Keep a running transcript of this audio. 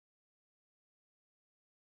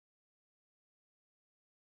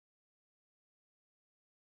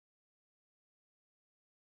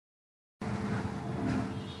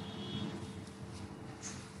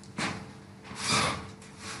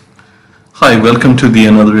Hi, welcome to the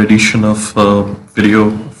another edition of video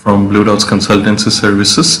from Blue Dots Consultancy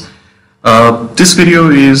Services. This video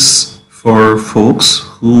is for folks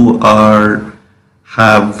who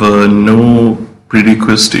have no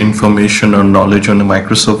prerequisite information or knowledge on the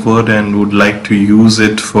Microsoft Word and would like to use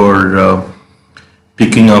it for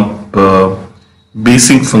picking up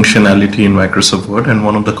basic functionality in Microsoft Word. And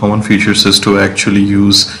one of the common features is to actually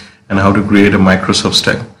use and how to create a Microsoft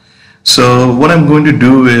style. So what I'm going to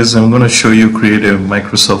do is I'm going to show you create a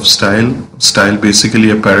Microsoft style, basically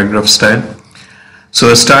a paragraph style. So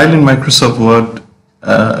a style in Microsoft Word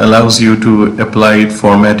allows you to apply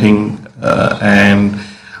formatting and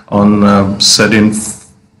on certain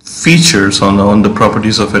features on the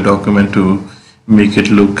properties of a document to make it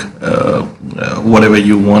look whatever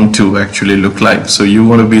you want to actually look like. So you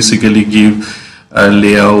want to basically give a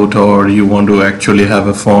layout, or you want to actually have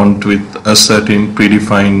a font with a certain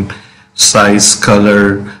predefined size,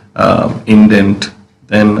 color, indent,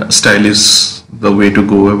 then style is the way to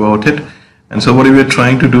go about it. And so what we're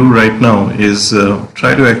trying to do right now is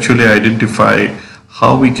try to actually identify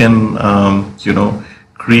how we can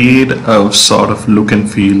create a sort of look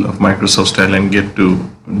and feel of Microsoft style and get to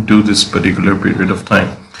do this particular period of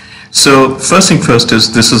time. So first thing first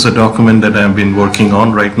is this is a document that I've been working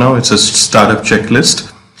on right now. It's a startup checklist.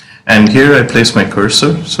 And here I place my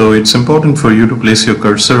cursor. So it's important for you to place your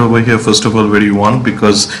cursor over here first of all where you want,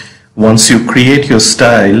 because once you create your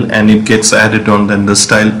style and it gets added on, then the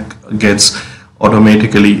style gets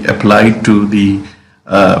automatically applied to the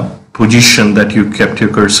position that you kept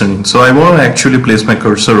your cursor in. So I want to actually place my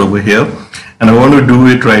cursor over here, and I want to do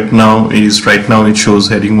it right now. It shows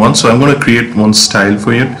heading 1. So I'm going to create one style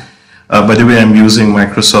for it. By the way, I'm using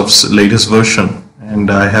Microsoft's latest version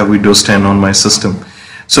and I have Windows 10 on my system.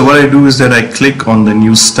 So what I do is that I click on the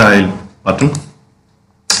new style button,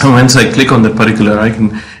 and once I click on that particular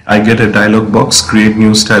icon, I get a dialog box, create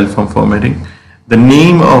new style from formatting. The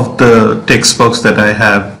name of the text box that I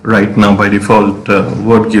have right now by default,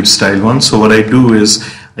 Word gives style 1. So what I do is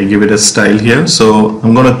I give it a style here. So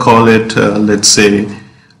I'm going to call it, let's say,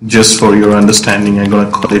 just for your understanding, I'm going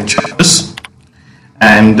to call it chapters.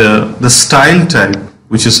 And the style type,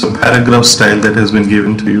 which is a paragraph style that has been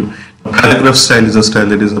given to you. A paragraph style is a style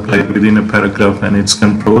that is applied within a paragraph, and its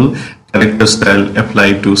control. Character style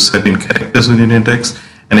applied to certain characters within a text.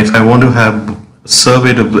 And if I want to have serve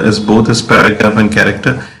it as both as paragraph and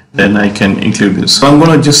character, then I can include this. So I'm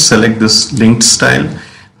going to just select this linked style.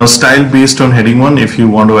 Now style based on heading 1, if you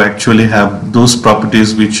want to actually have those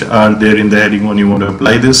properties which are there in the heading 1, you want to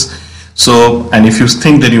apply this. So, and if you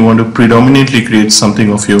think that you want to predominantly create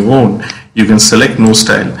something of your own, you can select no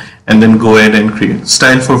style and then go ahead and create.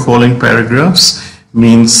 Style for following paragraphs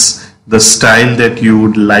means the style that you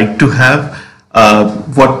would like to have,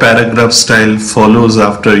 what paragraph style follows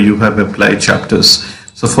after you have applied chapters.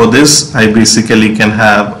 So for this, I basically can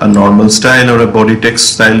have a normal style or a body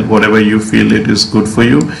text style, whatever you feel it is good for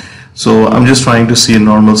you. So I'm just trying to see a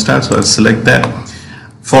normal style, so I'll select that.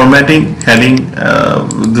 Formatting, heading,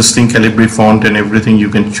 this thing, Calibri font and everything you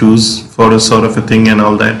can choose for a sort of a thing and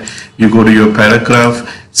all that. You go to your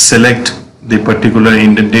paragraph, select the particular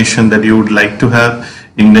indentation that you would like to have,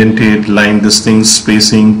 indented, line this thing,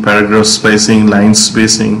 spacing, paragraph spacing, line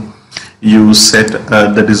spacing. You set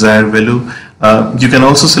the desired value. You can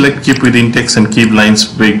also select keep within text and keep lines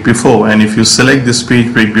break before. And if you select this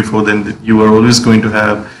page break before, then you are always going to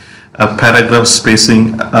have a paragraph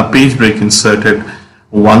spacing, a page break inserted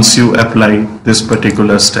once you apply this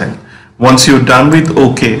particular style. Once you're done with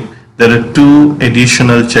OK, there are two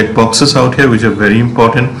additional checkboxes out here which are very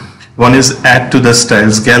important. One is add to the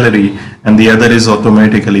styles gallery and the other is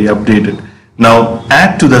automatically updated. Now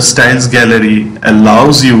add to the styles gallery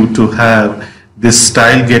allows you to have this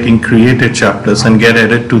style getting created chapters and get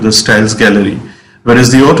added to the styles gallery,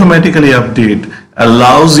 whereas the automatically update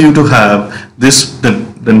allows you to have this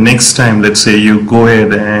the next time, let's say you go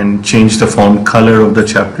ahead and change the font color of the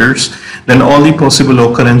chapters, then all the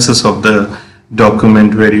possible occurrences of the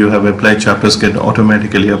document where you have applied chapters get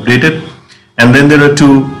automatically updated. And then there are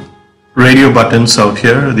two radio buttons out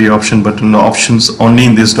here, the option button, options only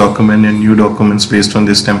in this document and new documents based on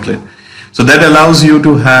this template. So that allows you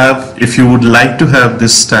to have, if you would like to have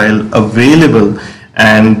this style available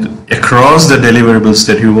and across the deliverables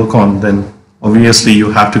that you work on, then obviously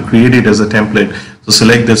you have to create it as a template. So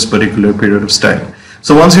select this particular period of style.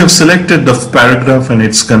 So once you have selected the paragraph and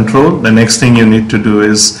its control, the next thing you need to do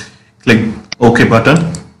is click OK button.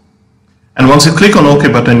 And once you click on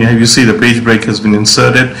OK button, you see the page break has been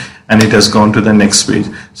inserted and it has gone to the next page.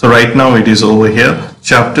 So right now it is over here,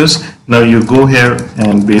 chapters. Now you go here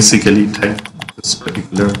and basically type this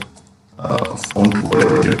particular font,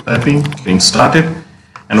 whatever you're typing, clicking started,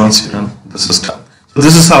 and once you're done, this is done. So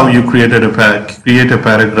this is how you create a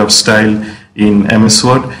paragraph style in MS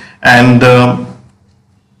Word, and the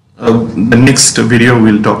next video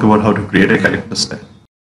we'll talk about how to create a character style.